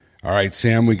All right,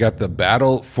 Sam, we got the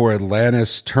Battle for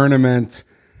Atlantis tournament.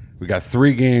 We got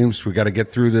 3 games. We got to get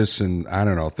through this in,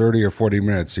 30 or 40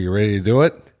 minutes. Are you ready to do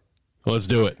it? Let's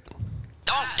do it.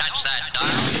 Don't touch that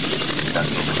dial. That's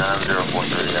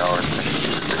 90430 hours.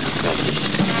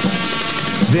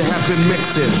 There have been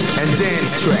mixes and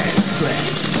dance tracks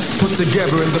put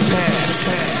together in the past,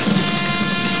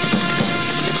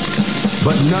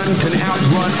 but none can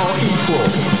outrun or equal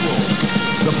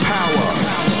the power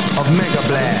of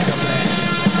Megablast.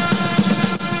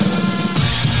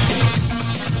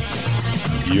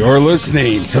 You're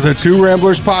listening to the Two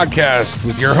Ramblers podcast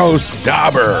with your host,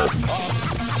 Dauber,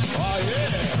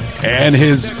 and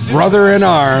his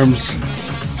brother-in-arms,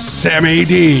 Sammy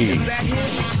D.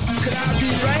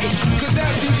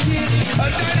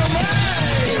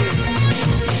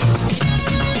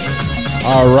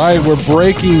 All right, we're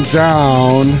breaking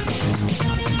down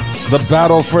the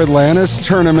Battle for Atlantis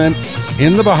tournament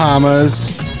in the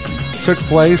Bahamas. Took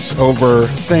place over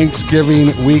Thanksgiving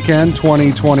weekend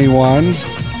 2021.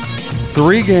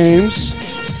 3 games.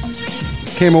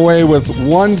 Came away with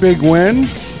 1 big win,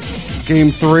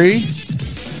 Game 3,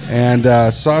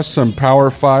 and saw some Power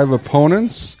 5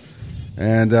 opponents.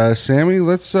 And Sammy,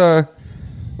 let's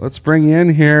bring you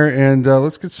in here and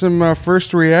let's get some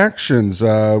first reactions.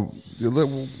 Why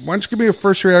don't you give me a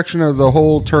first reaction of the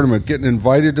whole tournament, getting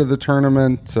invited to the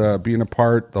tournament, being a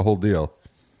part, the whole deal?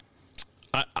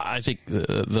 I think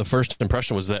the first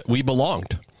impression was that we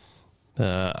belonged.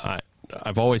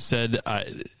 I've always said,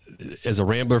 as a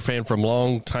Rambler fan from a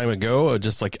long time ago,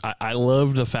 just like I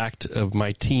love the fact of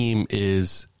my team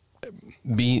is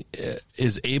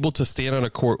able to stand on a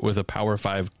court with a Power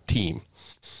 5 team.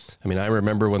 I mean, I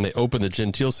remember when they opened the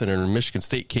Gentile Center and Michigan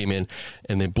State came in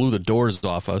and they blew the doors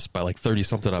off us by like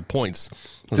 30-something odd points.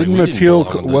 Didn't Mateel,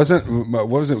 what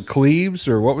was it, Cleaves,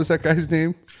 or what was that guy's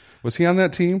name? Was he on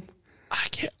that team? I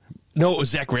can't. No, it was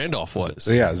Zach Randolph was.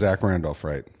 Yeah, Zach Randolph,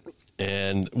 right.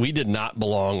 And we did not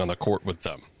belong on the court with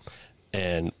them.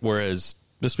 And whereas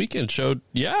this weekend showed,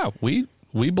 we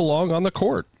belong on the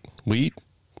court. We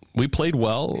played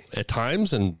well at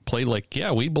times and played like,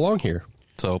 we belong here.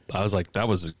 So I was like, that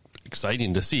was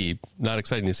exciting to see. Not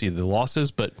exciting to see the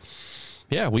losses, but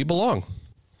we belong.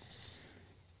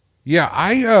 Yeah,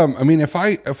 I mean, if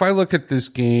I look at this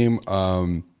game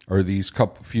or these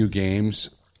few games,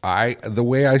 the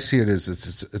way I see it is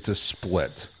it's a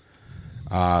split.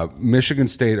 Michigan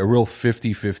State, a real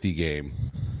 50-50 game.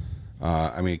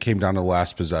 I mean, it came down to the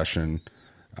last possession.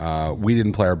 We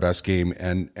didn't play our best game,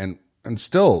 and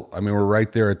still, I mean, we're right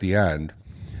there at the end.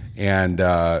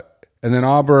 And then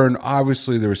Auburn,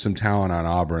 obviously there was some talent on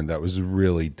Auburn that was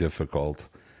really difficult.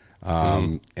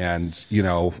 And,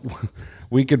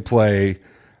 we could play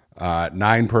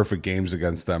 9 perfect games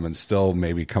against them and still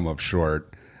maybe come up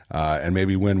short and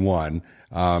maybe win 1.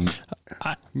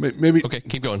 Maybe okay,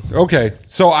 keep going. Okay,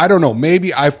 so I don't know.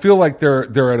 Maybe I feel like they're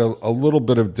at a little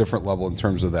bit of different level in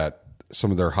terms of that,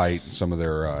 some of their height, some of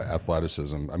their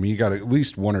athleticism. I mean, you got at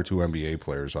least 1 or 2 NBA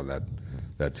players on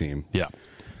that team. Yeah.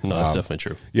 No, that's definitely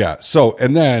true. Yeah. So,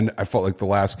 and then I felt like the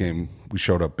last game we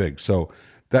showed up big. So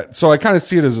I kind of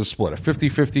see it as a split, a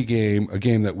 50-50 game, a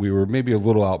game that we were maybe a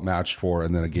little outmatched for,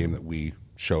 and then a game that we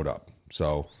showed up.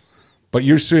 So, but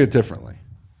you see it differently.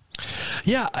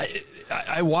 Yeah.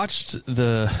 I watched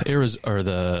the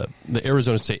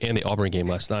Arizona State and the Auburn game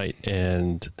last night,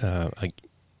 and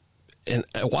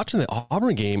watching the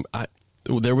Auburn game,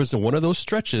 there was one of those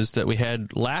stretches that we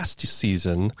had last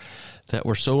season that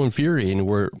were so infuriating,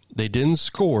 where they didn't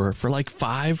score for like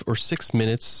 5 or 6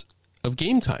 minutes of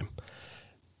game time,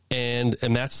 and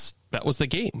that was the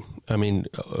game. I mean,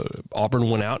 Auburn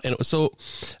went out, and it was so.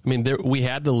 I mean, we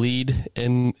had the lead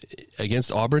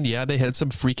against Auburn. Yeah, they had some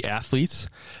freak athletes.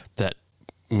 That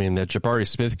Jabari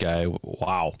Smith guy.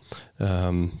 Wow,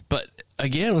 but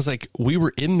again, it was like we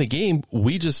were in the game.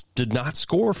 We just did not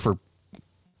score for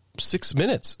 6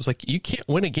 minutes. It was like, you can't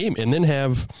win a game and then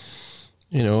have,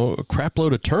 a crap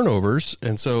load of turnovers.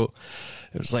 And so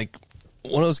it was like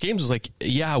one of those games was like,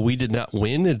 we did not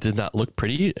win. It did not look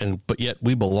pretty. But yet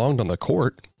we belonged on the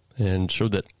court and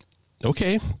showed that,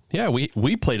 okay,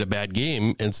 we played a bad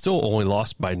game and still only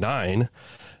lost by 9,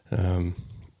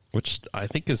 which I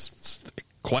think is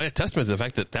quite a testament to the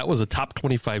fact that was a top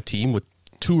 25 team with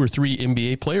 2 or 3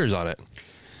 NBA players on it.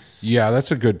 Yeah,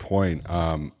 that's a good point.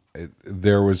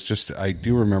 There was just, I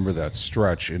do remember that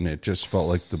stretch, and it just felt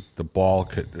like the ball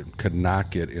could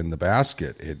not get in the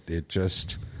basket. It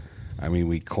just, I mean,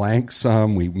 we clanked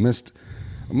some. We missed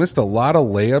a lot of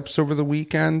layups over the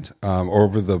weekend,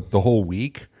 over the whole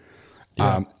week.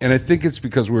 Yeah. And I think it's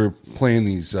because we're playing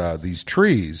these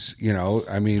trees.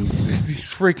 I mean,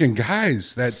 these freaking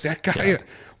guys. That guy,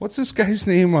 what's this guy's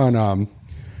name on? Let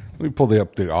me pull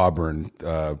up the Auburn.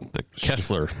 The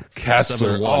Kessler.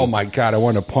 7-1. Oh my God! I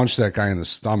want to punch that guy in the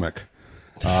stomach.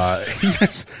 There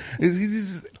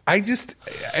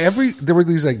were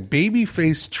these like baby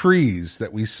face trees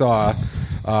that we saw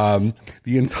the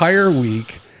entire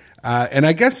week, and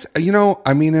I guess in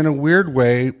a weird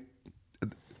way,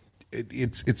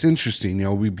 it's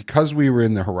interesting. Because we were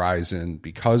in the horizon,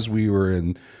 because we were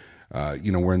in,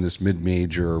 we're in this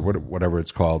mid-major or whatever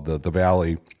it's called, the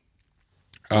Valley.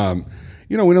 We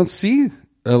don't see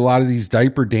a lot of these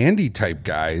diaper dandy type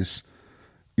guys.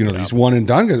 These one and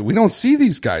done guys. We don't see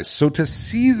these guys. So to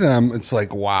see them, it's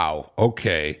like, wow,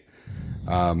 okay.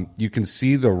 You can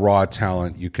see the raw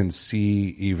talent. You can see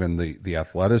even the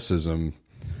athleticism.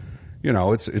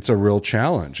 It's a real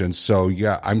challenge. And so,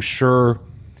 yeah, I'm sure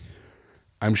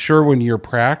when you're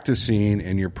practicing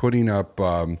and you're putting up,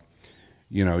 layups,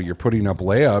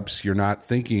 you're not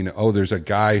thinking, oh, there's a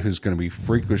guy who's going to be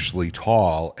freakishly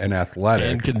tall and athletic.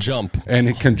 And can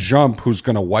jump. Who's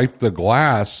going to wipe the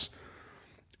glass.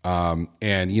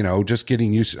 Just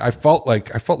getting used. I felt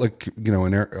like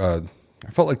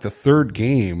the third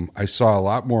game, I saw a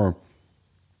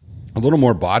little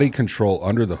more body control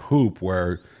under the hoop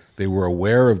where they were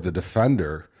aware of the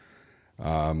defender.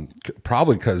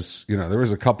 Probably because there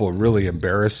was a couple of really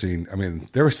embarrassing. I mean,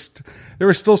 there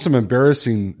were still some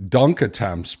embarrassing dunk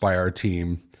attempts by our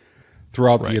team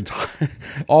throughout the entire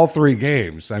all three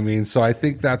games. I mean, so I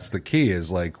think that's the key.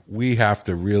 Is like we have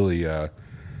to really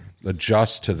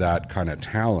adjust to that kind of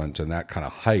talent and that kind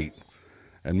of height,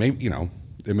 and maybe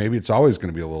it's always going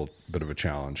to be a little bit of a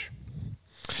challenge.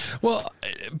 Well,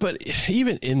 but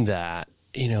even in that,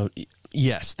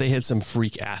 yes, they had some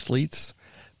freak athletes,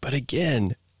 but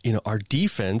again, our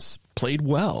defense played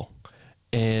well,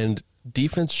 and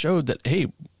defense showed that,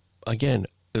 hey, again,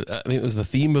 I mean, it was the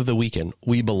theme of the weekend.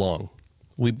 We belong.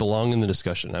 We belong in the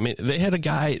discussion. I mean, they had a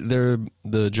guy there,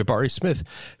 the Jabari Smith,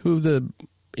 who the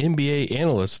NBA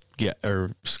analyst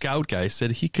or scout guy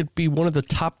said he could be one of the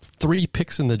top 3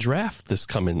 picks in the draft this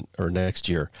coming or next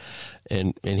year,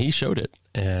 and he showed it.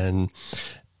 And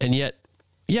yet,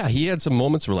 yeah, he had some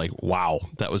moments where like, wow,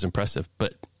 that was impressive.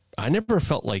 But I never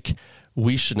felt like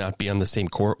we should not be on the same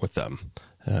court with them,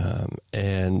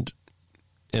 and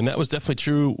that was definitely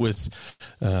true with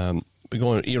going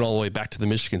even all the way back to the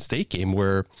Michigan State game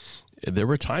where. There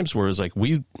were times where it was like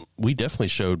we definitely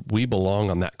showed we belong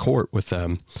on that court with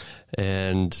them,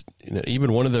 and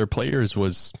even one of their players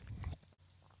was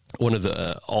one of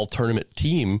the all-tournament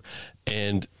team,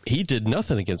 and he did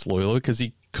nothing against Loyola because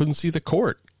he couldn't see the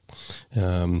court.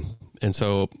 And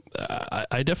so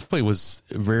I definitely was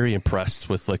very impressed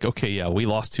with like, okay, yeah, we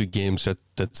lost 2 games,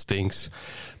 that stinks,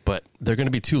 but they're going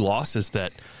to be 2 losses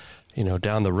that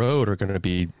down the road are going to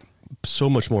be so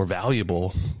much more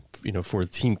valuable, for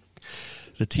the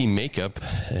team makeup,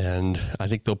 and I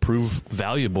think they'll prove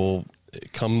valuable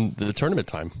come the tournament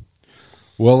time.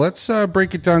 Well, let's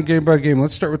break it down game by game.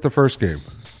 Let's start with the first game.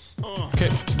 Okay.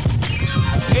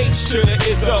 H to the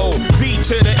Izzo, V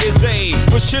to the Izzy.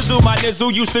 With Shizzle, my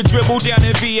nizzle used to dribble down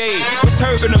in VA. Was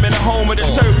hurting them in the home of the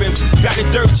turbans. Got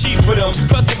it dirt cheap for them.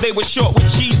 Plus, if they were short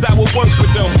with cheese, I would work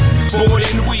with them. Bored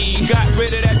and weed, got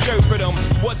rid of that dirt for them.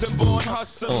 Wasn't born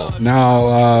hustler.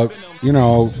 Now,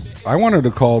 I wanted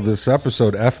to call this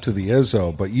episode F to the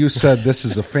Izzo, but you said this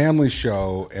is a family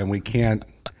show and we can't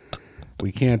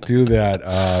do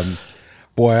that.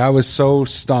 Boy, I was so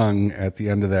stung at the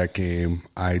end of that game.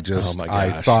 I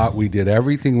thought we did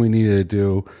everything we needed to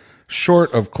do,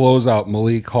 short of close out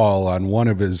Malik Hall on one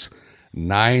of his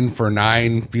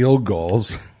 9-for-9 field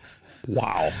goals.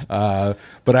 Wow.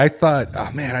 But I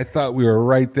thought we were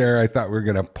right there. I thought we were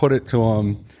going to put it to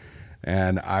him.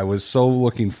 And I was so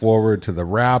looking forward to the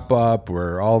wrap up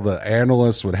where all the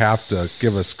analysts would have to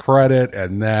give us credit.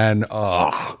 And then,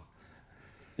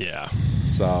 yeah.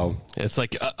 So it's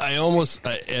like I almost,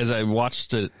 as I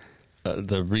watched it,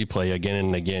 the replay again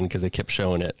and again, because they kept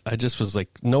showing it, I just was like,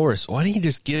 Norris, why don't you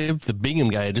just give the Bingham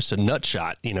guy just a nut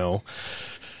shot,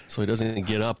 so he doesn't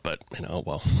get up? But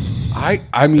well,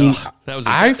 I mean, that was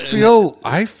I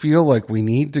feel like we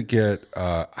need to get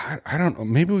I don't know,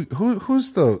 maybe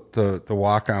who's the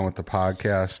walk on with the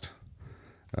podcast,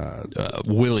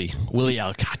 Willie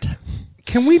Alcott.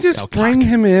 Can we just bring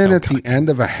him in at the end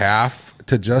of a half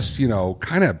to just,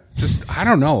 kind of just, I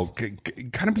don't know,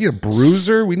 kind of be a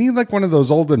bruiser? We need like one of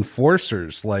those old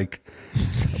enforcers, like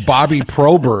Bobby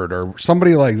Probert or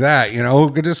somebody like that,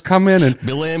 who could just come in and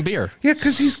Bill Lambier. Yeah,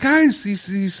 because these guys,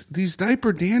 these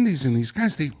diaper dandies and these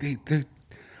guys, they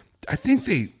I think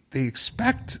they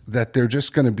expect that they're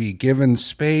just going to be given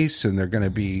space and they're going to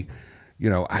be,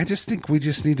 I just think we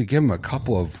just need to give them a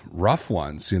couple of rough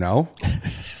ones. I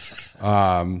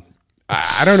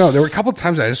don't know. There were a couple of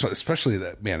times especially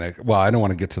that man. I don't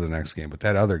want to get to the next game, but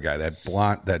that other guy, that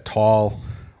blonde, that tall,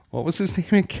 what was his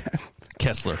name again?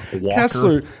 Kessler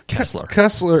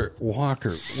Walker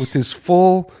with his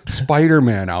full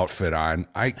Spider-Man outfit on.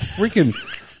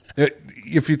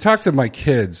 If you talk to my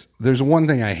kids, there's one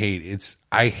thing I hate.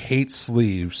 I hate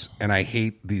sleeves, and I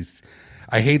hate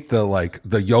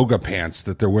the yoga pants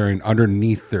that they're wearing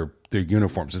underneath their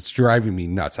uniforms. It's driving me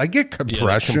nuts. I get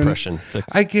compression.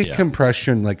 I get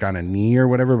compression like on a knee or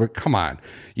whatever, but come on.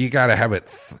 You got to have it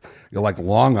like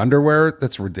long underwear.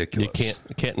 That's ridiculous.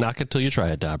 You can't knock it till you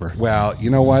try it, Dauber. Well, you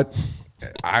know what?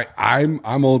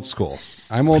 I'm old school.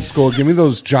 I'm old school. Give me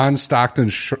those John Stockton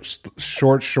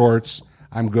short shorts.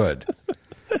 I'm good.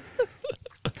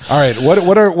 All right.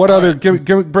 What other?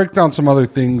 Break down some other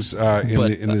things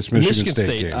in this Michigan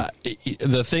State game.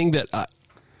 The thing that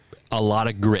a lot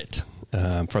of grit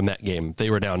from that game. They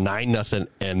were down 9-0,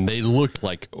 and they looked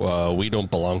like we don't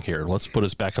belong here. Let's put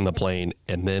us back on the plane.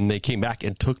 And then they came back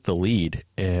and took the lead,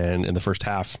 and in the first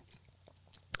half,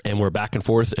 and we're back and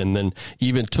forth, and then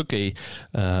even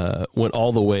went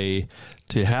all the way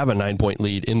to have a 9-point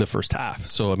lead in the first half.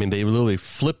 So I mean, they literally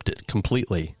flipped it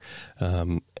completely,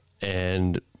 and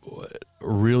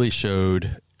really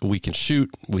showed we can shoot,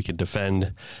 we can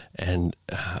defend, and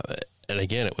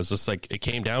again, it was just like it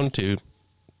came down to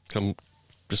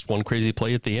just one crazy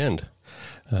play at the end.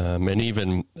 And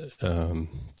even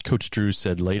Coach Drew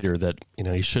said later that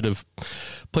he should have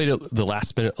played the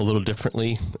last minute a little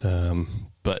differently,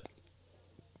 but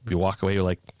you walk away, you're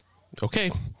like, okay,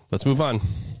 let's move on.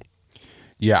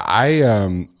 Yeah,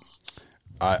 I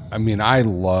mean, I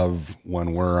love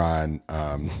when we're on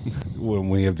when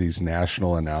we have these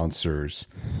national announcers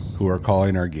who are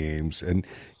calling our games, and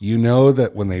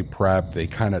that when they prep, they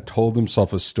kind of told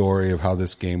themselves a story of how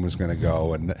this game was going to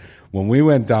go. And when we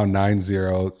went down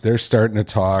 9-0, they're starting to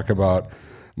talk about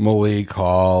Malik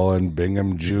Hall and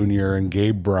Bingham Jr. and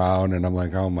Gabe Brown, and I'm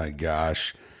like, oh my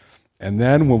gosh. And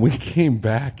then when we came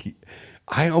back,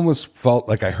 I almost felt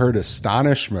like I heard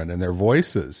astonishment in their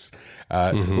voices.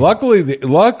 Luckily,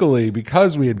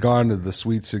 because we had gone to the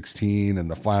Sweet 16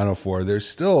 and the Final Four, there's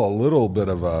still a little bit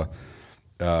of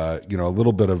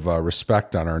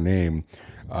respect on our name.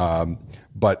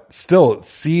 But still,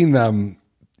 seeing them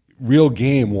real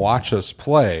game watch us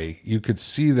play, you could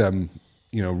see them,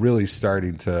 really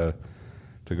starting to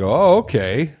go, oh,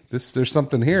 okay, there's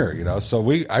something here, So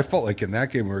I felt like in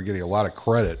that game we were getting a lot of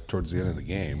credit towards the end of the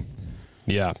game.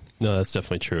 Yeah, no, that's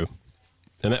definitely true.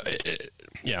 And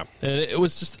and it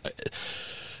was just,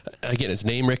 again, it's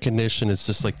name recognition. It's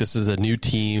just like, this is a new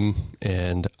team.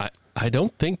 And I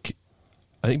think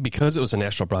because it was a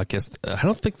national broadcast, I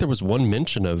don't think there was one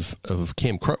mention of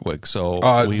Cam Krutwig. So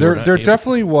there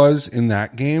definitely was in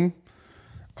that game.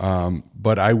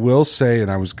 But I will say,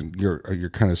 and you're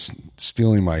kind of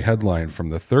stealing my headline from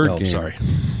the third game. Sorry.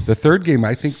 The third game,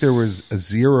 I think there was a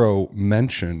zero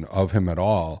mention of him at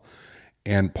all.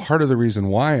 And part of the reason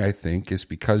why, I think, is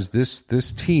because this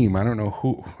team, I don't know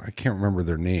who, I can't remember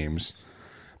their names,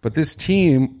 but this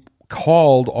team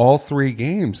called all three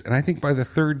games. And I think by the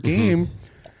third game,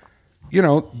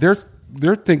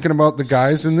 they're thinking about the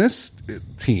guys in this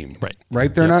team.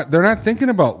 Right? They're not thinking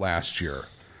about last year.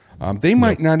 They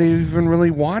might not even really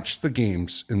watch the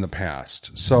games in the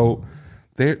past. So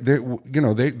they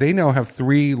now have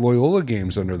 3 Loyola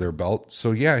games under their belt.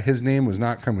 So yeah, his name was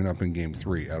not coming up in game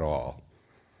 3 at all.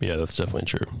 Yeah, that's definitely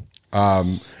true.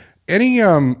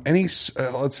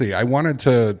 Let's see. I wanted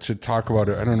to talk about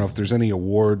it. I don't know if there's any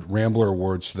Rambler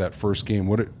awards for that first game.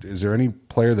 Is there any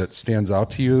player that stands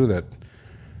out to you that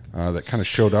kind of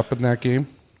showed up in that game?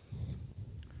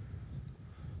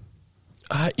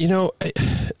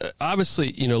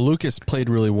 Obviously, Lucas played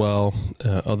really well.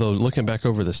 Although looking back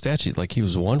over the stat sheet, like he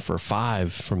was 1 for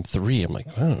 5 from 3. I'm like,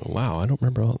 oh wow, I don't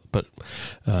remember all. But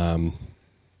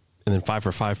and then 5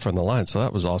 for 5 from the line. So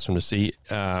that was awesome to see.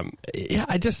 I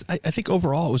think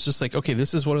overall it was just like, okay,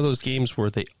 this is one of those games where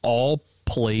they all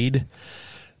played,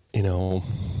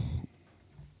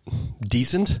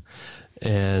 decent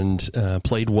and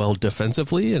played well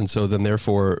defensively. And so then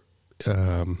therefore,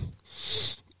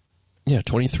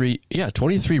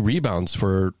 23 rebounds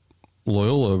for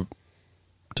Loyola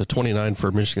to 29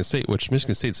 for Michigan State, which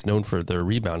Michigan State's known for their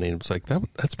rebounding. It's like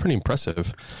that's pretty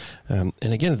impressive. And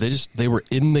again, they were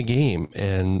in the game,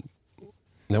 and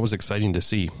that was exciting to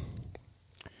see.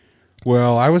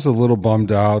 Well, I was a little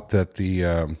bummed out that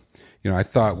I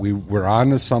thought we were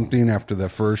on to something after the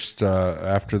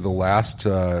last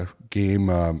game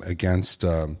against.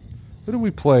 Who did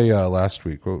we play last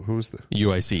week? Who was the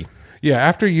UIC? Yeah,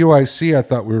 after UIC, I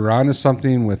thought we were onto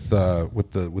something with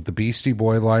the Beastie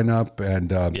Boy lineup,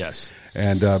 and Yes.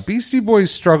 and Beastie Boys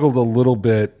struggled a little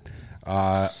bit,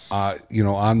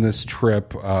 on this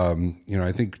trip.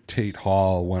 I think Tate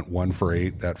Hall went 1 for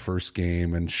 8 that first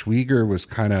game, and Schwieger was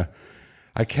kind of.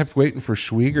 I kept waiting for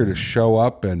Schwieger to show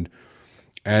up, and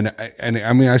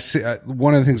I mean, I see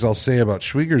one of the things I'll say about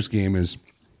Schwieger's game is.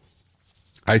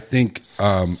 I think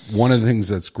one of the things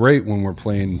that's great when we're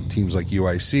playing teams like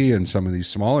UIC and some of these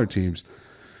smaller teams,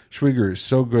 Schwieger is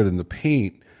so good in the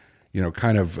paint,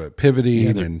 kind of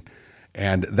pivoting,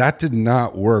 and that did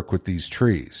not work with these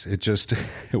trees. It just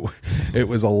it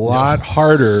was a lot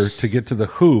harder to get to the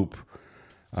hoop.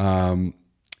 And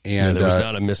there was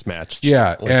not a mismatch.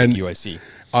 Yeah, like and UIC.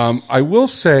 I will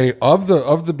say of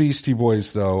the Beastie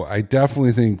Boys, though, I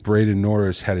definitely think Braden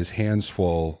Norris had his hands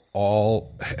full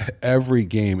every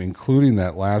game, including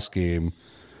that last game.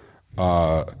 He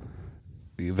had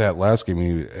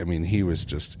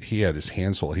his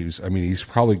hands full. He's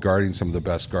probably guarding some of the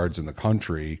best guards in the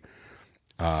country.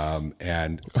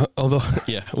 Although,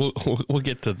 yeah, we'll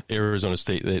get to Arizona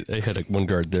State. They had one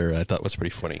guard there I thought was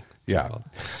pretty funny. Yeah.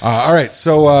 All right.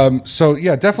 So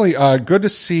yeah, definitely good to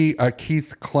see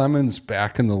Keith Clemens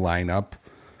back in the lineup.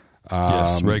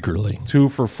 Yes, regularly. 2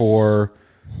 for 4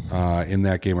 in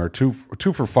that game, or two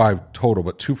for 5 total,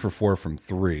 but 2 for 4 from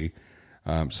 3.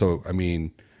 So I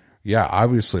mean, yeah,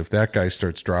 obviously, if that guy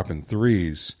starts dropping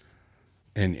threes,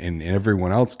 and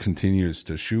everyone else continues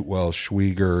to shoot well,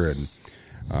 Schwieger and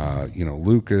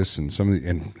Lucas and some of the,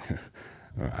 and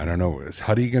I don't know, is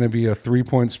Huddy going to be a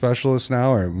 3-point specialist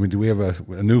now, or do we have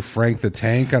a new Frank the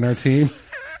Tank on our team?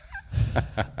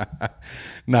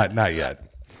 Not yet.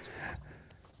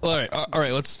 All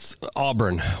right. Let's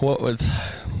Auburn. What was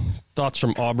thoughts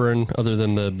from Auburn other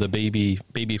than the baby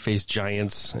face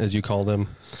giants, as you call them?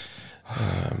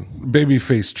 Baby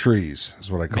face trees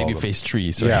is what I call them. Baby face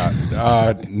trees. Right?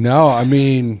 Yeah. No, I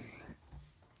mean,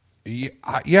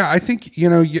 yeah. I think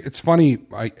it's funny.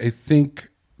 I think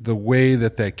the way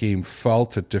that game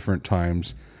felt at different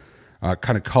times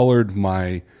kind of colored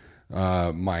my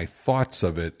my thoughts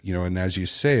of it. And as you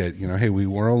say it, hey, we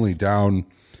were only down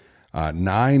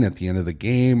 9 at the end of the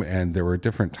game, and there were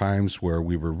different times where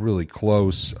we were really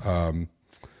close.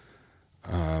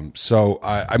 So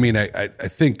I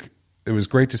think it was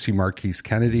great to see Marquise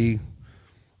Kennedy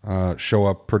show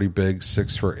up pretty big,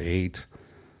 6 for 8.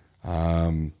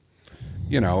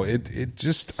 It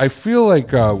just, I feel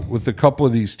like with a couple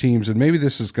of these teams, and maybe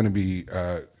this is going to be,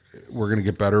 we're going to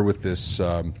get better with this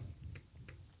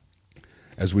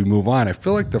as we move on. I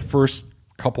feel like the first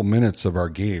couple minutes of our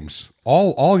games,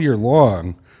 all year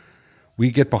long,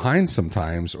 we get behind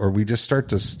sometimes, or we just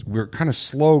we're kind of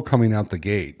slow coming out the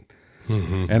gate.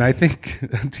 Mm-hmm. And I think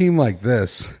a team like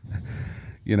this,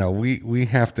 we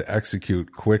have to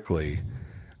execute quickly.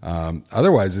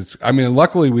 Otherwise,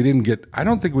 luckily we didn't I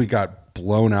don't think we got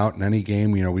blown out in any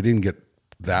game. We didn't get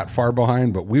that far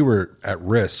behind, but we were at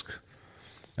risk.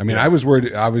 I was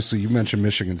worried. Obviously, you mentioned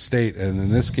Michigan State, and in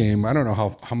this game, I don't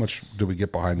know how much did we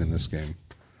get behind in this game.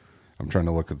 I'm trying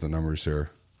to look at the numbers here.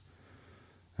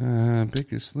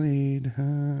 Biggest lead.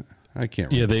 I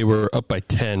can't remember. Yeah, they were up by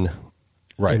 10.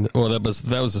 Right. Well, that was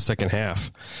the second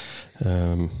half.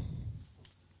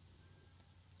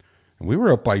 We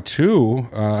were up by 2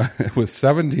 with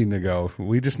 17 to go.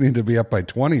 We just need to be up by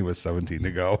 20 with 17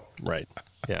 to go. Right.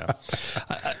 Yeah.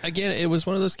 Again, it was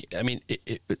one of those.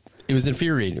 It was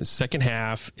infuriating. It was second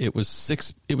half. It was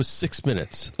 6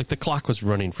 minutes. Like the clock was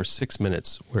running for 6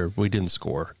 minutes where we didn't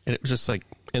score, and it was just like.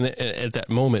 And at that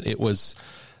moment, it was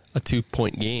a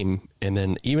 2-point game, and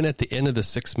then even at the end of the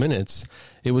 6 minutes,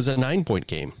 it was a 9-point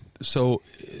game. So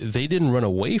they didn't run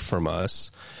away from us.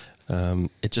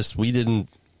 It just we didn't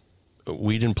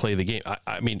play the game.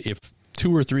 I mean, if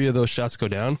 2 or 3 of those shots go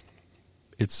down,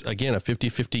 it's again a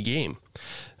 50-50 game.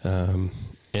 And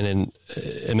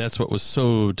that's what was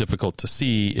so difficult to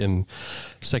see in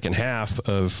second half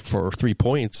for 3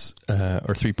 points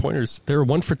or 3-pointers. They were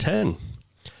 1 for 10.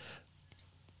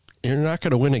 You're not going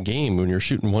to win a game when you're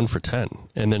shooting 1 for 10,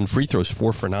 and then free throws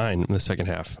 4 for 9 in the second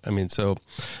half. So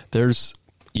there's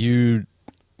you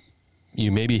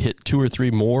maybe hit 2 or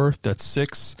 3 more. That's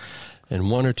 6,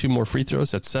 and 1 or 2 more free throws.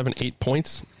 That's 7, 8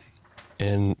 points,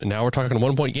 and now we're talking a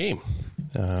 1-point game.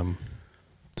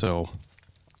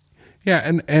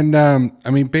 Yeah,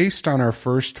 and based on our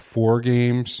first 4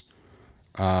 games,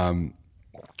 I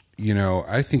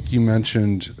think you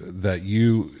mentioned that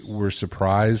you were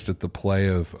surprised at the play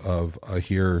of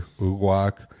Ahir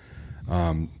Ugwak.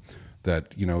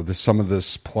 That some of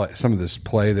this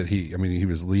play that he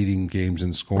was leading games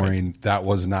in scoring. Right. That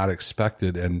was not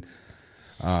expected, and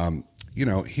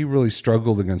he really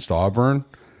struggled against Auburn.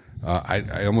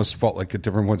 I almost felt like at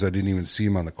different ones I didn't even see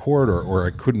him on the court, or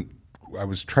I couldn't. I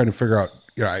was trying to figure out.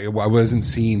 I wasn't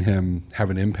seeing him have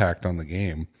an impact on the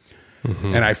game.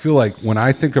 Mm-hmm. And I feel like when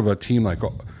I think of a team like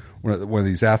one of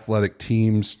these athletic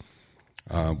teams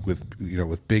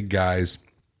with big guys,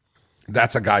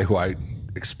 that's a guy who I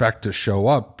expect to show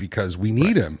up because we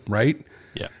need him, right?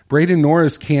 Yeah. Braden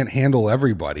Norris can't handle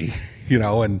everybody,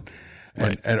 and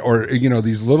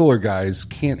these littler guys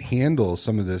can't handle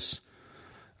some of this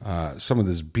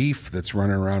beef that's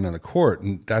running around on the court,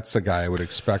 and that's a guy I would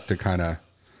expect to kind of,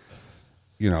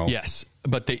 Yes,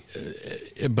 but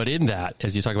in that,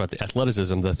 as you talk about the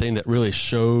athleticism, the thing that really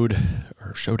stood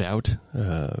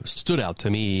out to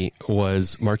me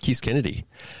was Marquise Kennedy.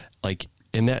 Like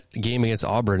in that game against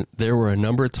Auburn, there were a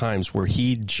number of times where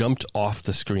he jumped off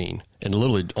the screen and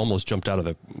literally almost jumped out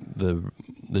of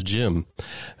the gym,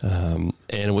 and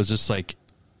it was just like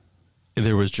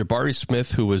there was Jabari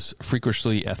Smith, who was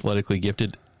freakishly athletically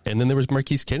gifted. And then there was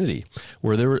Marquise Kennedy,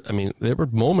 where there were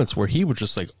moments where he was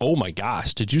just like, oh my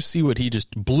gosh, did you see what he just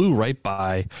blew right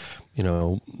by,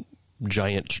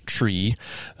 giant tree,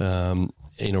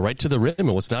 right to the rim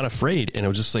and was not afraid. And it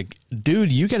was just like,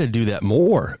 dude, you got to do that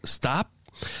more. Stop.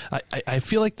 I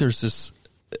feel like there's this,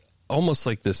 almost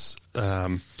like this,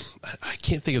 I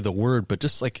can't think of the word, but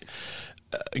just like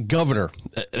governor,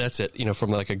 that's it,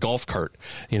 from like a golf cart,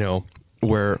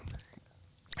 where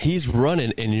he's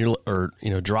running and you're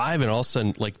driving, all of a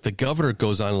sudden like the governor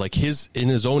goes on like in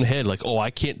his own head, like, oh, I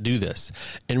can't do this,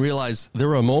 and realize there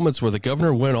were moments where the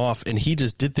governor went off and he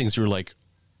just did things you're like,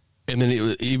 and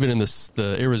then even in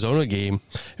the Arizona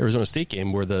State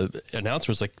game, where the announcer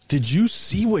was like, did you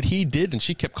see what he did? And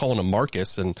she kept calling him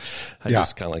Marcus, and I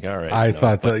just kind of like, all right. I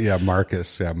thought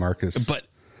Marcus. But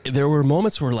there were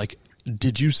moments where like,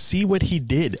 did you see what he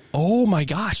did? Oh my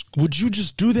gosh, would you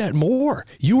just do that more?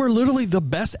 You are literally the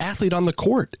best athlete on the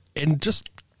court, and just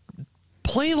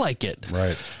play like it.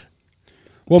 Right.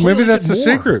 Well, maybe that's the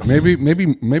secret. Maybe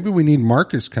we need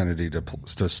Marcus Kennedy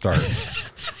to start.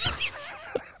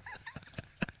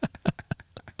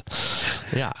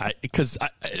 Yeah, because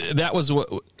that was what.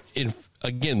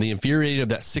 Again, the infuriating of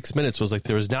that 6 minutes was like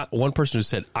there was not one person who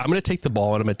said, I'm going to take the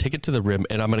ball and I'm going to take it to the rim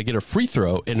and I'm going to get a free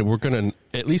throw and we're going to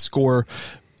at least score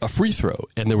a free throw.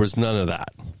 And there was none of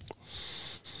that.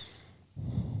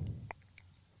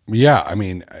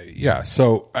 Yeah,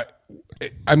 So,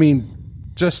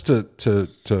 just to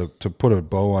put a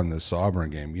bow on this Auburn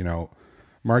game,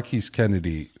 Marquise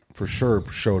Kennedy for sure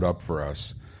showed up for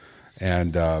us,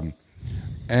 and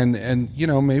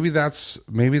maybe that's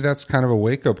kind of a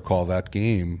wake up call, that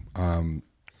game,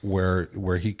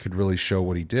 where he could really show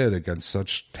what he did against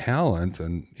such talent,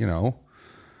 and we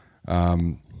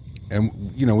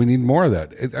need more of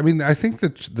that. I think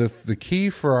that the key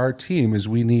for our team is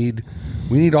we need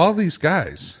all these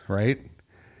guys, right?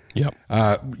 Yep.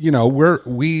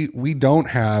 We don't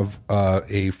have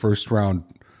a first round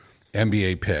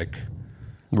NBA pick,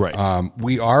 right?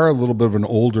 We are a little bit of an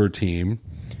older team.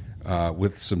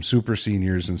 With some super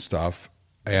seniors and stuff,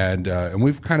 and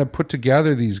we've kind of put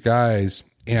together these guys,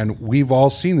 and we've all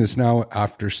seen this now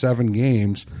after 7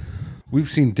 games. We've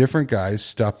seen different guys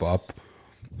step up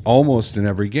almost in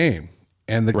every game,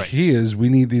 and the key is we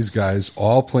need these guys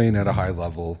all playing at a high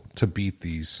level to beat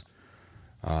these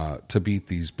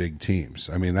big teams.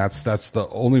 That's the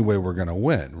only way we're going to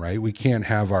win, right? We can't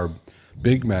have our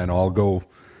big men all go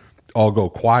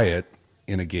quiet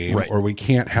in a game, or we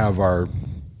can't have our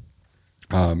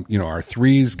our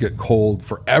threes get cold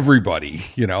for everybody,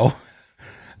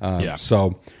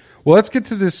 So, well, let's get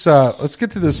to this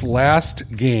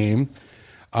last game.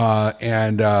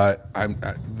 The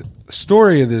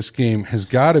story of this game has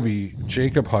got to be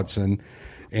Jacob Hutson.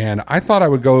 And I thought I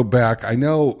would go back. I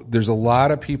know there's a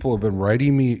lot of people who have been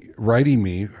writing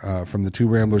me from the Two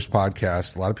Ramblers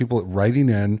podcast. A lot of people writing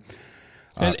in.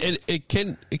 And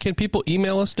can people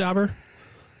email us, Dauber?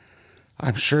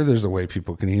 I'm sure there's a way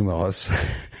people can email us.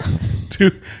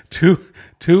 two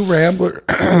Rambler.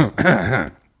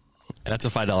 That's a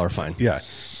 $5 fine. Yeah.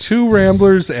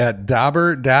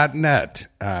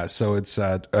 2ramblers@dauber.net. So it's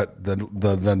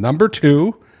the number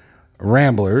 2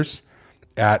 Ramblers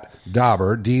at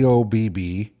Dauber,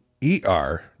 DOBBER.net.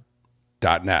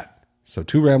 So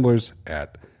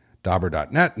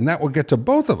 2ramblers@dauber.net, and that will get to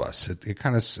both of us.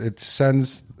 It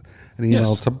sends an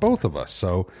email to both of us.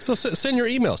 So send your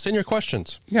email, send your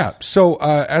questions. Yeah. So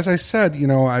as I said,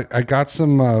 I got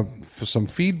some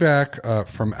feedback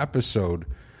from episode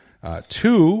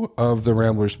 2 of the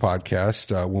Ramblers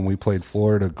podcast when we played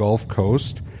Florida Gulf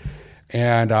Coast,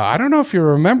 and I don't know if you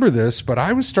remember this, but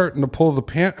I was starting to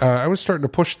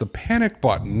push the panic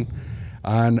button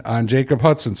on Jacob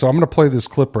Hutson. So I'm going to play this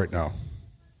clip right now.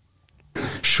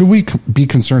 Should we be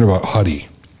concerned about Huddy?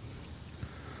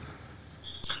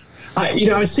 I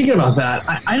was thinking about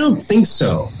that. I don't think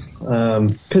so.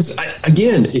 Because,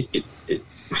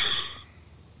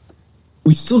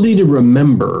 we still need to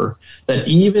remember that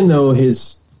even though he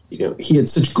had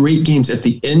such great games at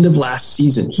the end of last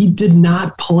season, he did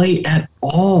not play at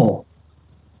all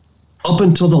up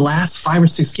until the last 5 or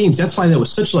 6 games. That's why that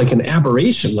was such like an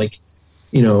aberration.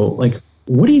 He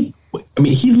literally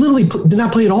did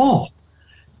not play at all.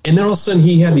 And then all of a sudden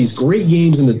he had these great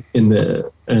games in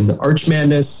the Arch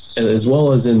Madness as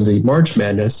well as in the March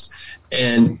Madness.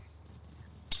 And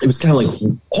it was kind of like,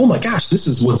 oh my gosh, this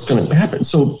is what's going to happen.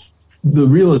 So the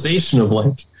realization of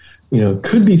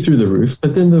could be through the roof,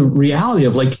 but then the reality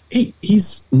of hey,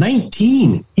 he's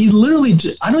 19. He literally,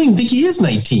 I don't even think he is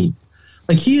 19.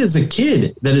 He is a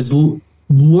kid that is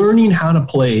learning how to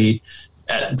play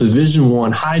at Division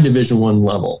I, high Division I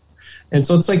level. And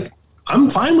so it's I'm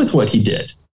fine with what he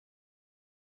did.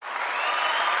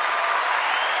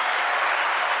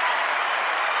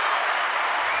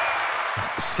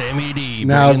 Sammy D.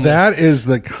 Now that is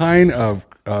the kind of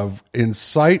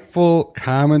insightful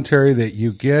commentary that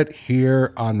you get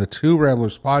here on the Two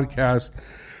Ramblers podcast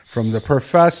from the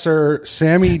professor,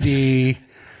 Sammy D.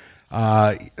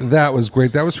 That was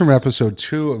great. That was from episode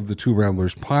 2 of the Two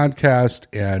Ramblers podcast.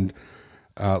 And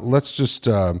let's just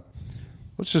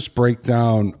break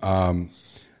down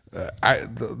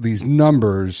these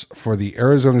numbers for the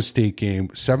Arizona State game.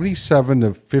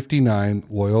 77-59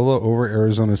 Loyola over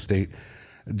Arizona State.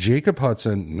 Jacob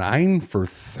Hutson, 9 for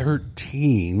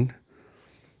 13,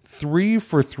 3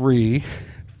 for 3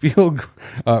 field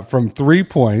from 3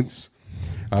 points,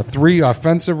 3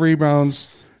 offensive rebounds,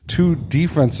 2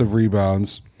 defensive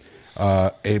rebounds,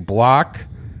 a block,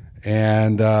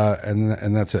 and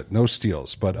that's it. No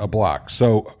steals, but a block.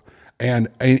 So, and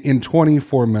in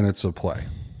 24 minutes of play.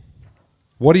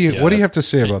 What do you have to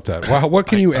say about that? What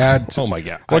can you add? Oh my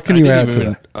God! What can you add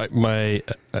to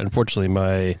that? Unfortunately,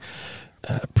 my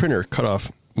printer cut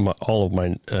off all of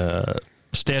my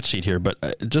stat sheet here, but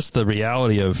just the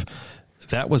reality of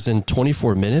that was in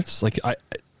 24 minutes. That's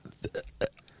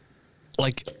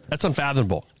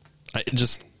unfathomable.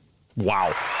 Wow.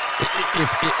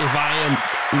 If I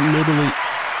am literally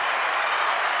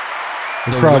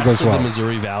the rest of the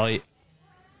Missouri Valley,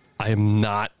 I am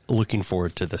not looking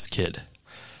forward to this kid.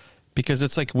 Because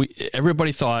it's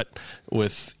everybody thought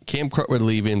with Cam Crutwood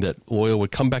leaving that Loyola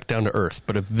would come back down to earth.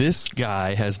 But if this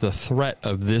guy has the threat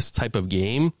of this type of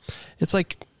game, it's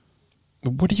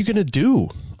what are you going to do?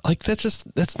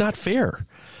 That's not fair.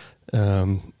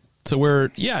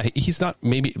 He's not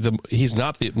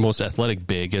the most athletic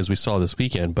big as we saw this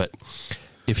weekend, but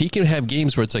if he can have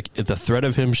games where it's the threat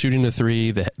of him shooting a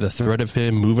 3, the threat of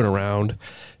him moving around,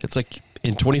 it's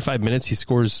in 25 minutes he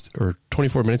scores, or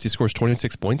 24 minutes he scores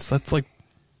 26 points. That's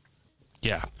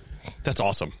that's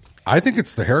awesome. I think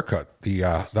it's the haircut, the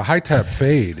high tap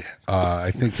fade. I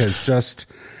think has just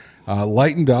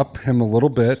lightened up him a little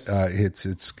bit.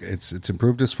 It's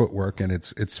improved his footwork, and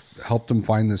it's helped him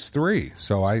find this 3.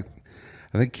 So I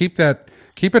think keep it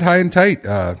high and tight,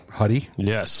 Huddy.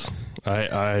 Yes,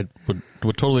 I would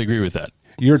totally agree with that.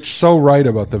 You're so right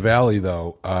about the Valley,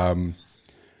 though. I'm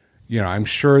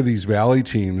sure these Valley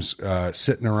teams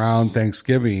sitting around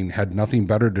Thanksgiving had nothing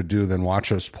better to do than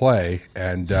watch us play,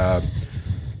 and I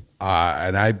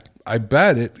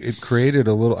bet it created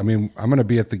a little. I mean, I'm going to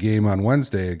be at the game on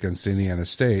Wednesday against Indiana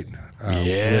State.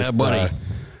 Buddy,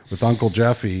 with Uncle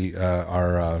Jeffy,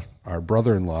 our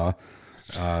brother-in-law.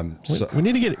 We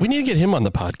need to get him on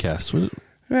the podcast.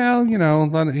 Well,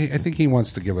 I think he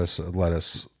wants to let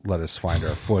us find our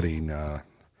footing.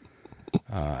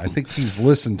 I think he's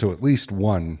listened to at least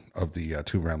one of the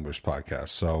Two Ramblers podcasts.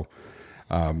 So,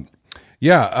 but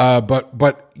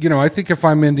I think if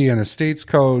I'm Indiana State's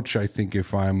coach, I think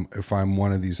if I'm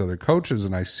one of these other coaches,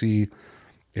 and I see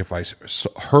if I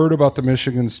heard about the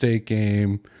Michigan State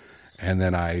game, and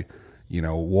then I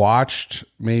watched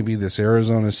maybe this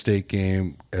Arizona State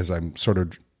game as I'm sort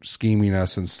of scheming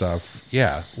us and stuff.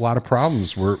 Yeah, a lot of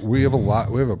problems. We have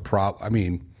a problem. I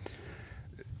mean,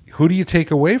 who do you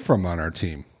take away from on our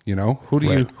team? Who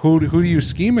do you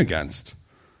scheme against?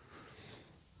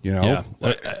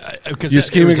 Because you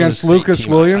scheme against Lucas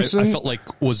Williamson. I felt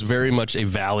was very much a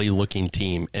Valley-looking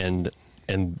team, and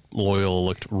Loyola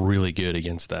looked really good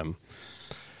against them.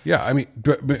 Yeah, I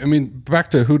mean, back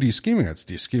to who do you scheme against?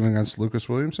 Do you scheme against Lucas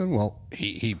Williamson? Well,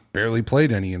 he barely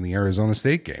played any in the Arizona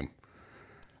State game.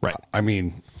 Right. I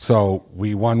mean, so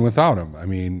we won without him. I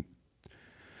mean,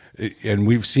 and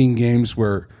we've seen games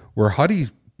where Huddy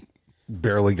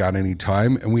barely got any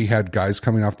time, and we had guys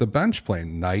coming off the bench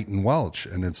playing Knight and Welch,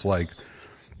 and it's like,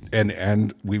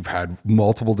 and we've had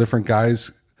multiple different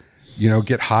guys,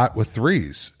 get hot with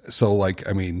threes. So like,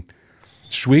 I mean,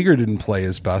 Schwieger didn't play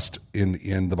his best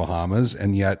in the Bahamas,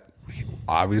 and yet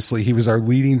obviously he was our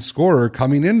leading scorer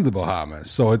coming into the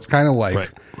Bahamas. So it's kind of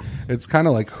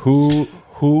like, who,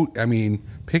 I mean,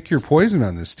 pick your poison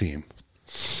on this team.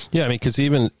 Yeah, I mean, because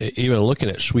even looking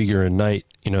at Schwieger and Knight,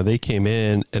 they came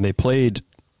in and they played.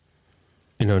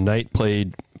 Knight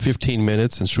played 15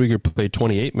 minutes and Schwieger played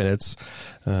 28 minutes,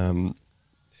 and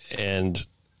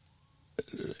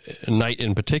Knight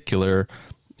in particular,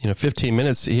 15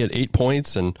 minutes he had 8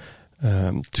 points and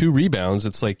 2 rebounds.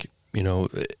 It's like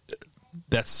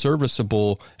that's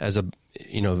serviceable as a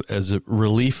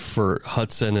relief for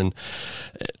Hutson, and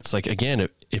it's like, again,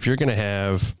 if you're going to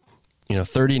have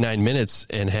 39 minutes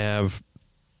and have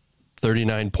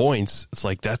 39 points, it's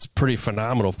like that's pretty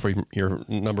phenomenal for your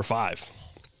number 5.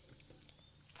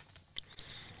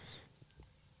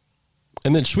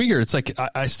 And then Schwieger, it's like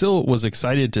I still was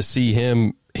excited to see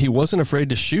him. He wasn't afraid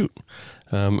to shoot.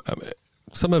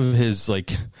 Some of his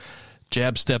like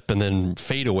jab step and then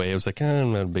fade away, I was like,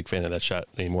 I'm not a big fan of that shot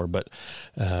anymore. But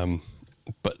I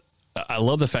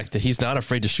love the fact that he's not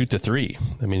afraid to shoot the 3.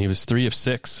 I mean, he was 3 of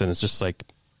 6, and it's just like,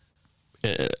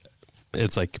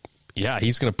 it's like, yeah,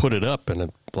 he's going to put it up,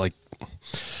 and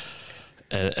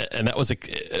and that was,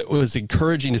 it was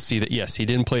encouraging to see that, yes, he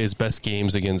didn't play his best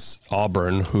games against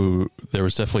Auburn, who there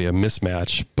was definitely a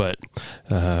mismatch, but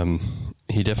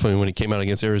he definitely, when he came out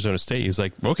against Arizona State, he's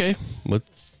like, okay, let's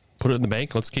put it in the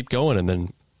bank, let's keep going, and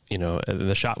then and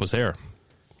the shot was there.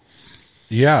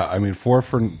 Yeah, I mean, 4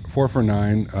 for 9,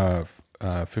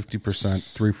 50%,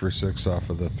 3 for 6 off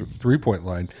of the 3-point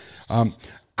line. I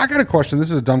got a question.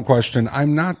 This is a dumb question.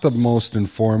 I'm not the most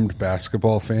informed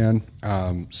basketball fan,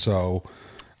 so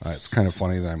it's kind of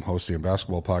funny that I'm hosting a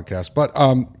basketball podcast. But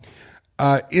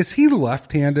is he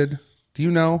left-handed? Do you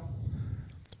know?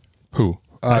 Who?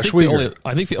 I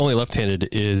think the only left-handed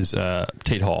is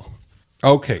Tate Hall.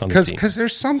 Okay, because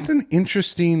there's something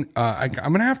interesting. I'm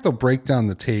going to have to break down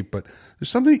the tape, but there's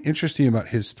something interesting about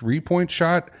his 3-point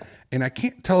shot, and I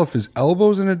can't tell if his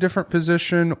elbow's in a different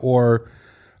position or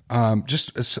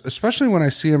just especially when I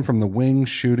see him from the wing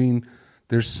shooting.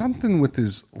 There's something with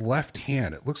his left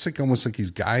hand. It looks like almost like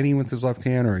he's guiding with his left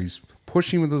hand or he's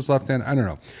pushing with his left hand. I don't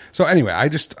know. So anyway,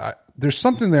 there's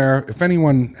something there. If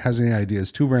anyone has any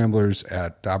ideas,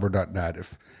 2ramblers@dobber.net.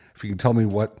 If you can tell me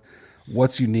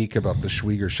what's unique about the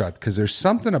Schwieger shot, because there's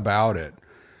something about it.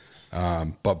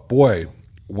 But boy,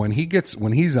 when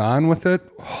he's on with it,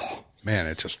 oh, man,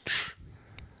 it just,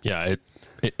 yeah,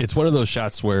 it's one of those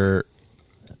shots where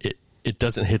it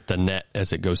doesn't hit the net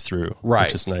as it goes through, right?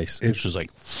 Which is nice. It's just like,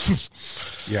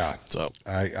 yeah. So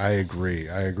I agree.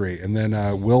 And then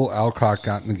Will Alcock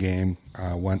got in the game,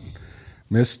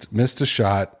 missed a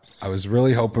shot. I was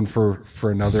really hoping for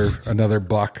another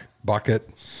bucket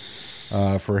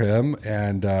for him,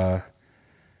 and I'm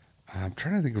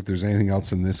trying to think if there's anything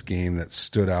else in this game that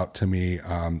stood out to me.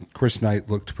 Chris Knight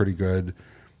looked pretty good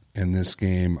in this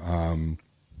game.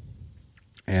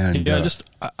 And yeah,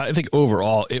 I think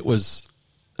overall it was.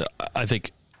 I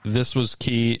think this was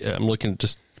key. I'm looking at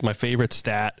just my favorite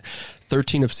stat: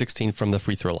 13 of 16 from the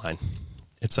free throw line.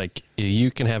 It's like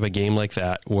you can have a game like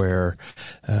that where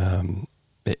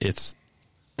that's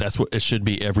what it should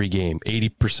be every game.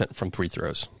 80% from free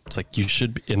throws. It's like you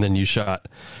should be, and then you shot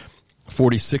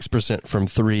 46% from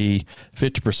 3,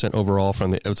 50% overall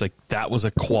from the. It was like that was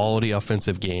a quality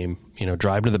offensive game.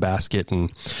 Drive to the basket,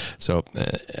 and so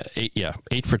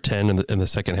 8 for 10 in the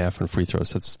second half on free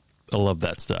throws. I love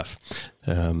that stuff.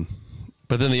 But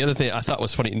then the other thing I thought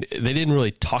was funny, they didn't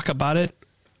really talk about it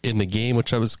in the game,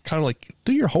 which I was kind of like,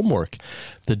 do your homework.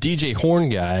 The DJ Horn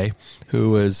guy,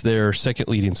 who was their second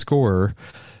leading scorer.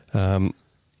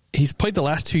 He's played the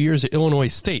last 2 years at Illinois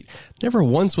State. Never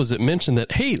once was it mentioned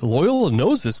that, hey, Loyola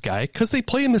knows this guy because they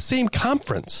play in the same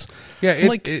conference. Yeah,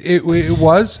 it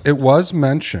was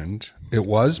mentioned. It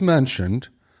was mentioned.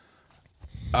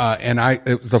 And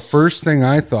the first thing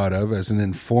I thought of as an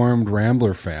informed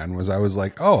Rambler fan was I was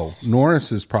like, oh,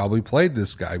 Norris has probably played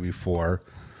this guy before.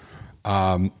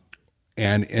 And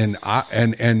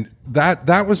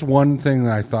that was one thing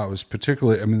that I thought was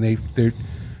particularly. I mean,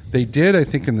 they did, I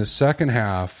think, in the second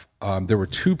half, there were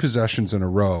 2 possessions in a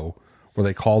row where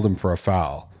they called him for a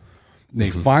foul. They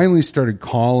finally started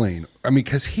calling. I mean,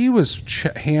 because he was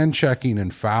hand checking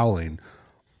and fouling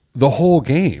the whole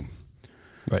game.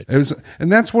 Right.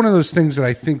 And that's one of those things that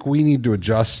I think we need to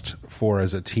adjust for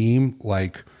as a team.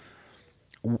 Like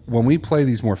when we play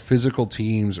these more physical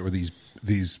teams or these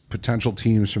these potential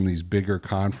teams from these bigger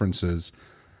conferences,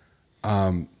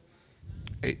 I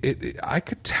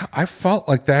could tell. I felt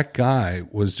like that guy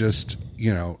was just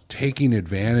taking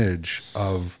advantage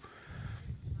of.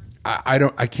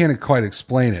 I can't quite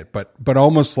explain it, but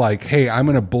almost like, hey, I'm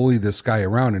going to bully this guy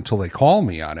around until they call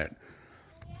me on it.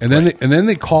 And then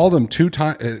they called him 2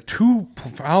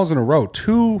 fouls in a row.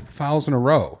 2 fouls in a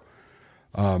row.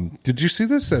 Did you see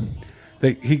this? That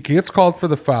he gets called for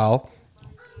the foul.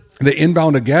 They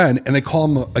inbound again, and they call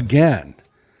him again.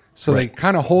 So they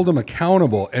kind of hold him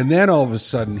accountable. And then all of a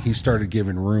sudden, he started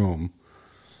giving room.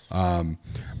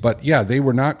 But yeah, they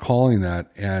were not calling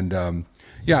that. And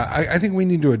I think we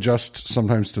need to adjust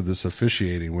sometimes to this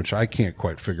officiating, which I can't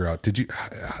quite figure out.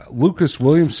 Lucas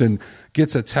Williamson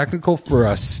gets a technical for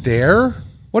a stare?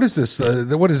 What is this?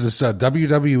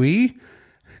 WWE?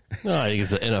 No, I think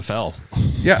it's the NFL.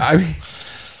 Yeah, I mean,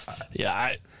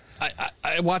 yeah,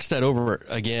 I watched that over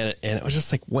again, and it was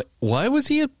just like, what? Why was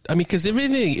he? Because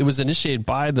everything, it was initiated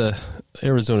by the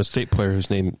Arizona State player whose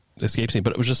name escapes me,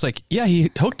 but it was just like, yeah,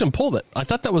 he hooked and pulled it. I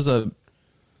thought that was a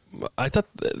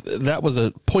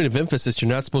point of emphasis. You're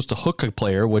not supposed to hook a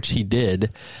player, which he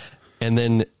did, and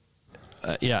then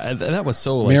that was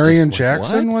so. Marion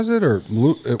Jackson, what? Was it, or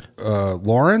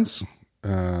Lawrence?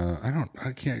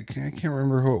 I can't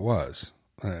remember who it was.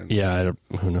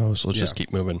 Who knows? Let's just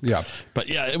keep moving. Yeah, but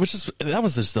that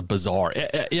was just a bizarre.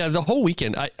 The whole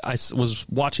weekend I was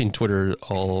watching Twitter.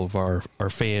 All of our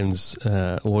fans,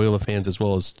 Loyola fans, as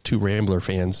well as 2 Rambler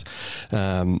fans,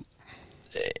 and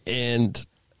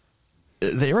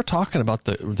they were talking about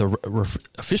the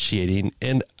officiating,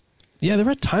 and there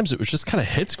were times it was just kind of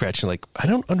head scratching. Like, I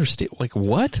don't understand. Like,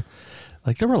 what?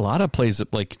 Like, there were a lot of plays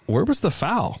that, like, where was the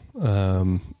foul?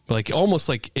 Like, almost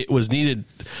like it was needed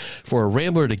for a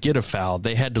Rambler to get a foul.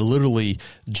 They had to literally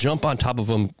jump on top of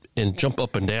him and jump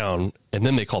up and down, and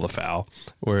then they call the foul.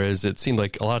 Whereas it seemed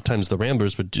like a lot of times the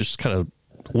Ramblers would just kind of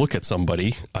look at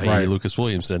somebody, i.e. Lucas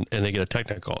Williamson, and they get a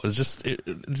technical. It just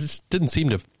didn't seem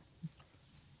to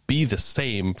be the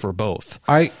same for both.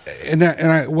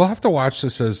 We'll have to watch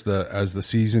this as the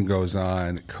season goes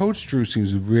on. Coach Drew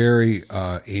seems very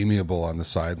amiable on the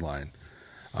sideline.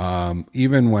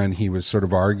 Even when he was sort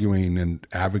of arguing and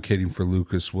advocating for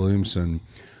Lucas Williamson,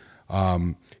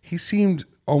 he seemed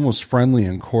almost friendly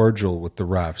and cordial with the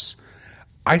refs.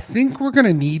 I think we're going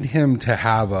to need him to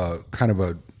have a kind of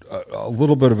a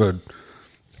little bit of a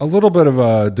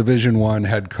Division I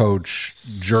head coach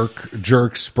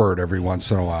jerk spurt every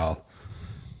once in a while.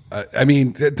 I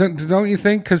mean, don't you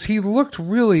think? Because he looked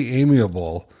really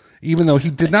amiable, even though he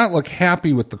did not look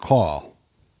happy with the call.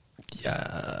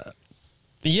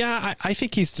 Yeah, I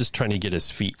think he's just trying to get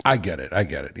his feet. I get it.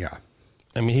 Yeah.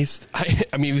 I mean, if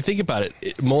you think about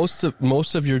it, most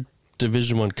of your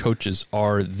Division I coaches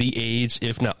are the age,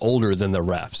 if not older, than the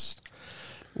refs,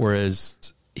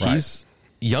 whereas he's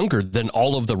younger than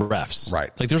all of the refs.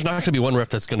 Right. Like, there's not going to be one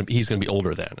ref he's going to be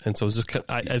older than, and so it's just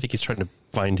I think he's trying to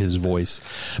find his voice.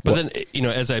 But then,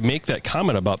 as I make that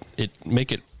comment about it,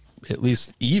 make it at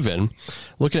least even,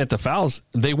 looking at the fouls,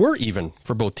 they were even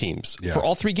for both teams for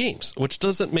all 3 games, which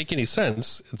doesn't make any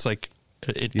sense. It's like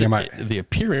the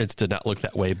appearance did not look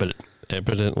that way, but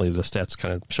evidently the stats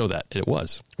kind of show that it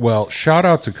was. Well, shout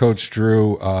out to Coach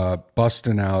Drew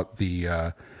busting out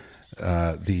the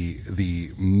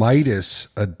Midas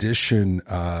edition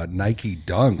Nike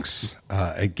Dunks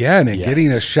again, and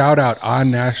getting a shout out on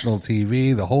national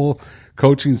TV. The whole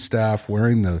coaching staff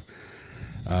wearing the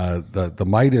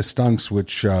Midas Dunks,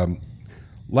 which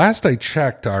last I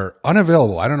checked are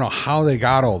unavailable. I don't know how they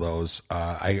got all those.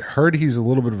 I heard he's a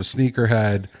little bit of a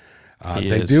sneakerhead.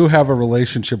 They do have a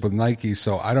relationship with Nike,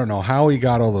 so I don't know how he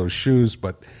got all those shoes,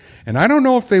 and I don't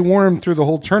know if they wore him through the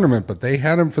whole tournament, but they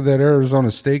had him for that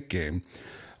Arizona State game.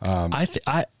 I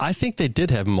think they did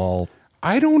have them all.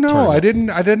 I don't know. I did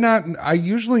not. I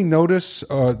usually notice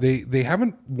they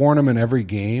haven't worn them in every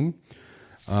game.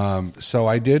 So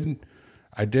I did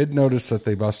notice that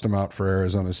they bust them out for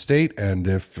Arizona State, and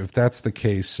if that's the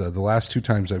case, the last 2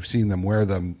 times I've seen them wear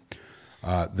them,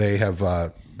 they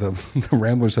have. The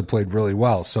Ramblers have played really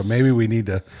well, so maybe we need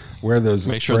to wear those.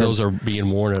 Make sure those are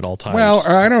being worn at all times. Well,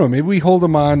 I don't know. Maybe we hold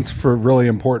them on for really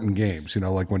important games.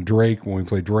 Like when we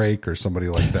play Drake or somebody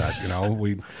like that.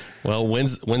 Well,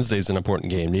 Wednesday's an important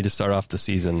game. Need to start off the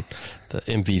season, the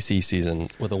MVC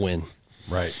season, with a win.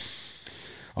 Right.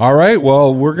 All right. Well,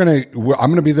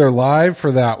 I'm gonna be there live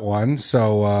for that one.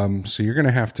 So you're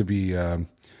gonna have to be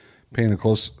paying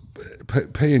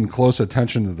close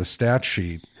attention to the stat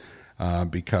sheet.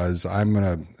 Because I'm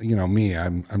gonna,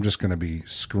 I'm just gonna be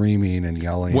screaming and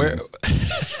yelling.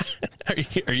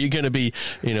 Are you going to be,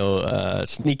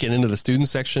 sneaking into the student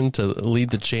section to lead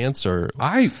the chants, or?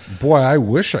 I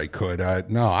wish I could.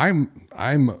 No, I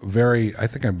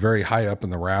think I'm very high up in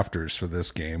the rafters for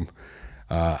this game.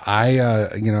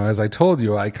 As I told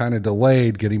you, I kind of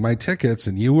delayed getting my tickets,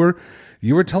 and you were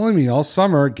telling me all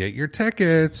summer, get your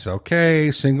tickets.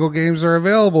 Okay, single games are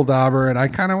available, Dauber. And I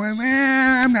kind of went,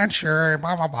 I'm not sure,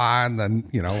 blah, blah, blah. And then,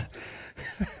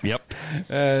 Yep.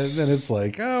 And then it's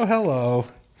like, oh, hello.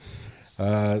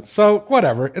 So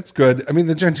whatever, it's good. I mean,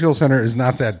 the Gentile Center is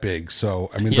not that big, so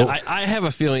I mean, I have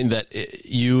a feeling that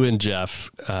you and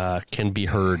Jeff can be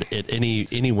heard at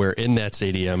anywhere in that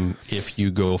stadium if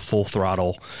you go full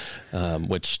throttle,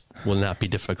 which will not be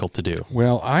difficult to do.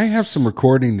 Well, I have some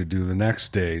recording to do the next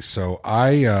day, so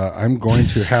I'm going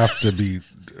to have to be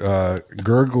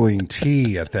gurgling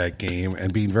tea at that game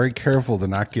and being very careful to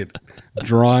not get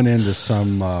drawn into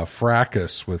some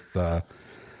fracas with.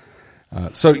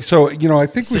 So I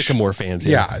think Sycamore fans.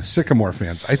 Yeah, Sycamore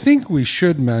fans. I think we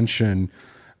should mention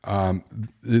the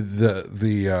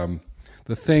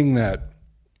thing that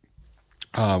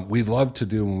we love to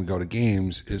do when we go to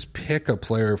games is pick a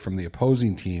player from the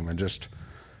opposing team and just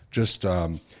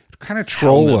kind of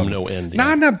troll them. No end.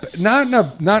 Not in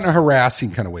a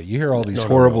harassing kind of way. You hear all these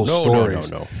horrible stories.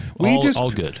 No.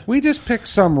 All good. We just pick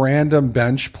some random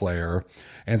bench player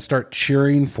and start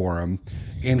cheering for him,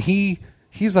 and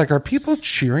He's like, are people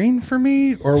cheering for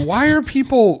me, or why are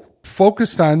people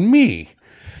focused on me?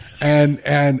 And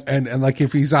like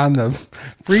if he's on the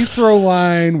free throw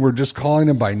line, we're just calling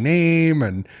him by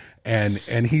name,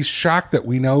 and he's shocked that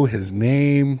we know his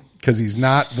name because he's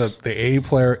not the A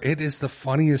player. It is the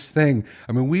funniest thing.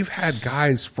 I mean, we've had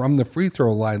guys from the free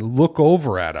throw line look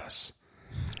over at us.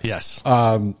 Yes.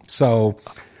 So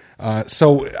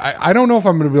I don't know if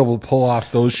I'm going to be able to pull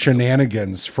off those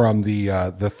shenanigans from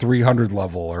the 300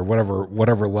 level or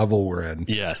whatever level we're in.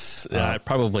 Yes,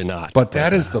 probably not. But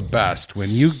that is the best when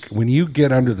you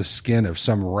get under the skin of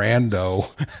some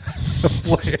rando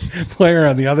player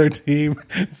on the other team.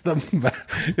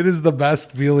 It is the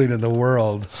best feeling in the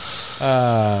world.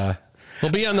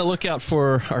 We'll be on the lookout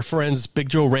for our friends Big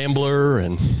Joe Rambler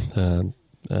and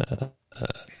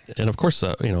of course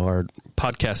our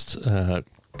podcast.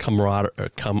 Comrade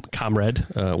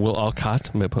Will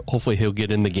Alcott. Hopefully he'll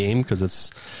get in the game because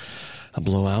it's a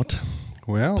blowout.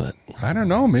 Well, I don't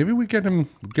know. Maybe we get him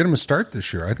a start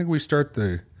this year. I think we start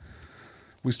the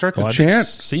chant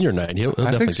senior night.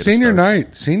 I think senior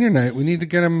night. We need to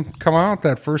get him come out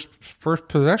that first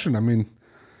possession. I mean,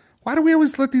 why do we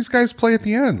always let these guys play at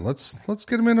the end? Let's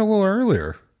get them in a little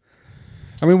earlier.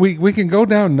 I mean, we can go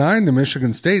down 9 to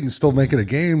Michigan State and still make it a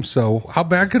game. So how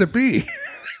bad could it be?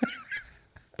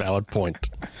 Valid point.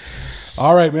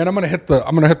 All right, man. I'm gonna hit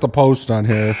the post on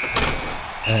here,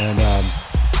 and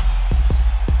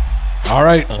all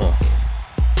right,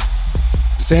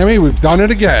 Sammy, we've done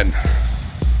it again.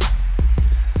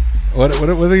 What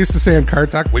they used to say in Car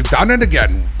Talk? We've done it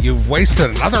again. You've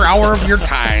wasted another hour of your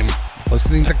time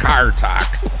listening to Car Talk.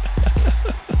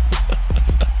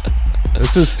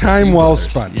 This is time well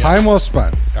spent. Yes. Time well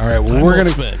spent. All right. Well, we're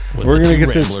gonna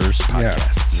get this.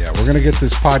 Yeah, we're gonna get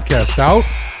this podcast out,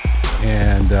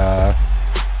 and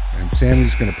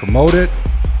Sammy's gonna promote it.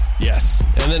 Yes.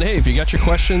 And then, hey, if you got your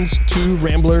questions, to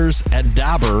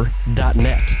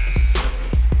ramblers@dauber.net.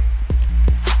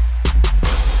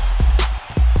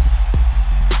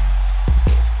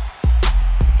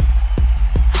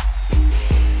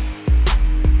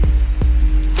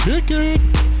 Kick it.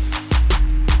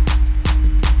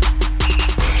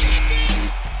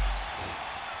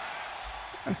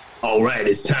 All right,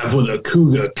 it's time for the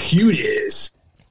Cougar Cuties.